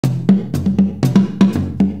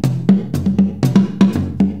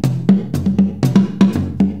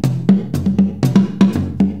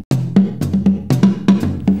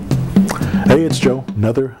Joe,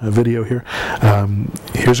 another video here.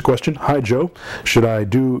 Here's a question. Hi Joe, should I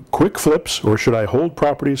do quick flips or should I hold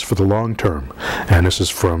properties for the long term? And this is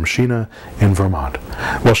from Sheena in Vermont.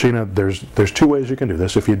 Well, Sheena, there's two ways you can do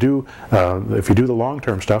this. If you do the long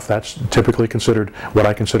term stuff, that's typically considered what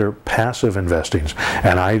I consider passive investing.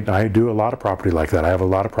 And I do a lot of property like that. I have a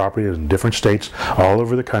lot of property in different states all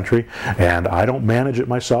over the country, and I don't manage it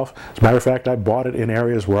myself. As a matter of fact, I bought it in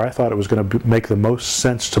areas where I thought it was going to make the most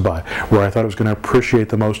sense to buy, where I thought it was going to appreciate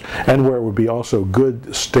the most, and where it would be also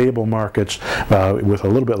good, stable markets with a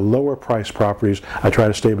little bit lower price properties. I try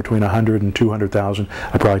to stay between $100,000 and $200,000.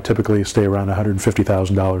 I probably typically stay around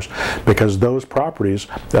 $150,000 because those properties,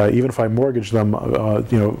 even if I mortgage them,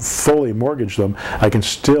 fully mortgage them, I can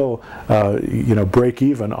still, break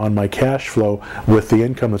even on my cash flow with the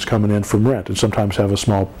income that's coming in from rent, and sometimes have a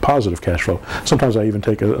small positive cash flow. Sometimes I even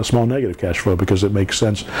take a small negative cash flow because it makes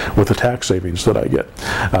sense with the tax savings that I get,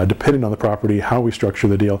 depending on the property, how we structure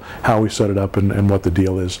the deal, how we set it up, and what the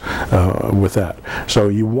deal is with that. So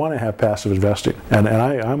you want to have passive investing, and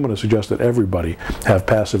I'm going to suggest that everybody have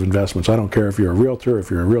passive investments. I don't care if you're a realtor,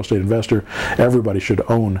 if you're a real estate investor, everybody should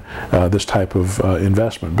own this type of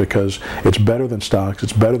investment because it's better than stocks,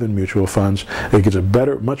 it's better than mutual funds, it gets a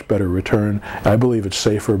much better return. I believe it's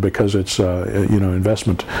safer because it's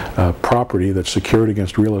investment property that's secured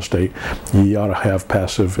against real estate. You ought to have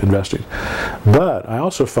passive investing. But I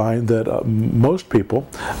also find that most people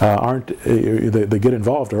they get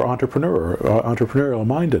involved are entrepreneurial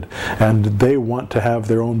minded, and they want to have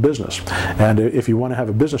their own business. And if you want to have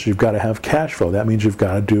a business, you've got to have cash flow. That means you've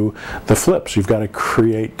got to do the flips. You've got to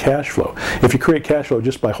create cash flow. If you create cash flow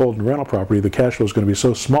just by holding rental property, the cash flow is going to be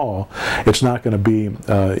so small, it's not going to be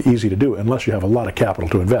easy to do unless you have a lot of capital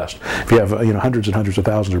to invest. If you have hundreds and hundreds of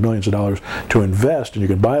thousands or millions of dollars to invest, and you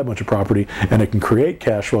can buy a bunch of property and it can create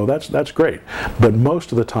cash flow, that's great. But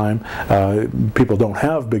most of the time, people don't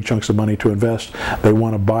have big chunks of money to invest. They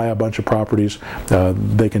want to buy a bunch of properties.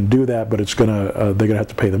 They can do that, but they're gonna have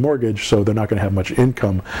to pay the mortgage, so they're not going to have much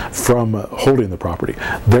income from holding the property.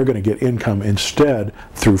 They're going to get income instead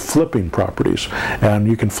through flipping properties, and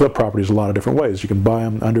you can flip properties a lot of different ways. You can buy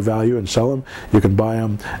them under value and sell them. You can buy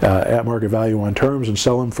them at market value on terms and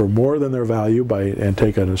sell them for more than their value and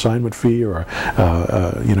take an assignment fee or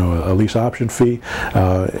a lease option fee,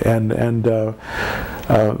 or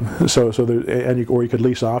you could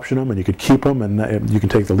lease option them and you could keep them, and you can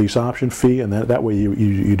take the lease option fee, and that way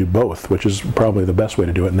you do both, which is probably the best way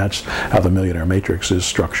to do it. And that's how the Millionaire Matrix is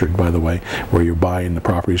structured, by the way, where you're buying the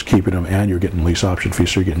properties, keeping them, and you're getting lease option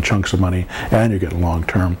fees, so you're getting chunks of money and you're getting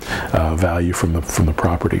long-term value from the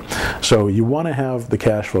property. So you want to have the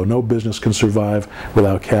cash flow. No business can survive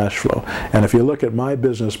without cash flow. And if you look at my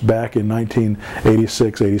business back in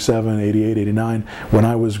 1986, 87, 88, 89, when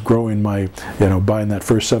I was growing buying that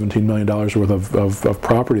first $17 million worth of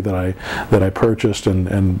property that I purchased,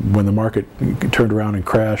 and when the market turned around and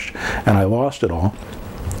crashed and I lost it all,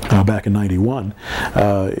 back in '91,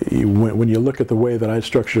 when you look at the way that I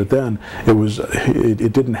structured it then,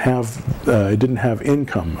 it didn't have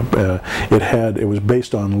income. It was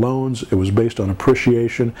based on loans. It was based on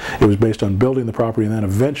appreciation. It was based on building the property and then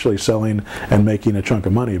eventually selling and making a chunk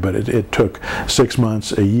of money. But it took 6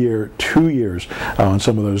 months, a year, 2 years on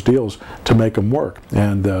some of those deals to make them work.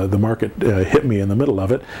 And the market hit me in the middle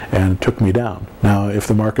of it and took me down. Now, if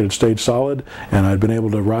the market had stayed solid and I'd been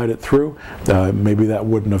able to ride it through, maybe that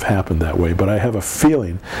wouldn't have happened that way. But I have a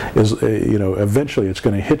feeling eventually it's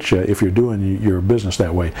going to hit you if you're doing your business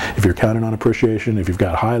that way. If you're counting on appreciation, if you've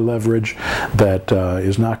got high leverage that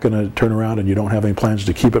is not going to turn around, and you don't have any plans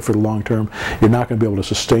to keep it for the long term, you're not going to be able to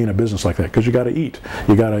sustain a business like that, because you got to eat,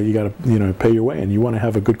 you got to pay your way, and you want to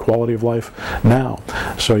have a good quality of life now.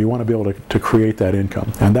 So you want to be able to create that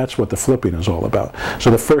income, and that's what the flipping is all about. So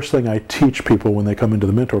the first thing I teach people when they come into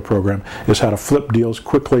the mentor program is how to flip deals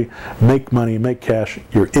quickly, make money, make cash.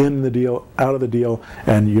 You're in the deal, out of the deal,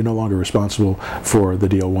 and you're no longer responsible for the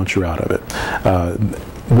deal once you're out of it.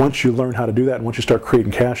 Once you learn how to do that, and once you start creating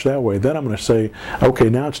cash that way, then I'm going to say, okay,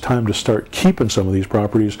 now it's time to start keeping some of these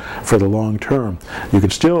properties for the long term. You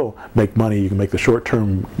can still make money. You can make the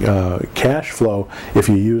short-term cash flow if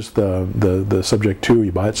you use the subject to.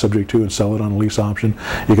 You buy it subject to and sell it on a lease option.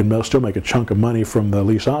 You can still make a chunk of money from the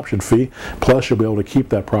lease option fee, plus you'll be able to keep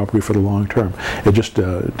that property for the long term. It just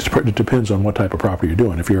it depends on what type of property you're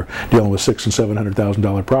doing. If you're dealing with $600,000 and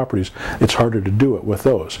 $700,000 proproperties, it's harder to do it with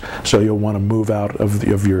those. So you'll want to move out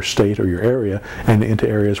of your state or your area and into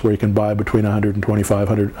areas where you can buy between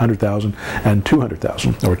 $125,000, $100,000 and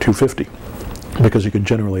 $200,000 or $250,000. because you can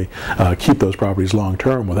generally keep those properties long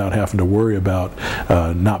term without having to worry about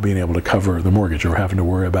not being able to cover the mortgage or having to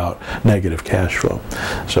worry about negative cash flow.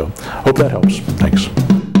 So hope that helps. Thanks.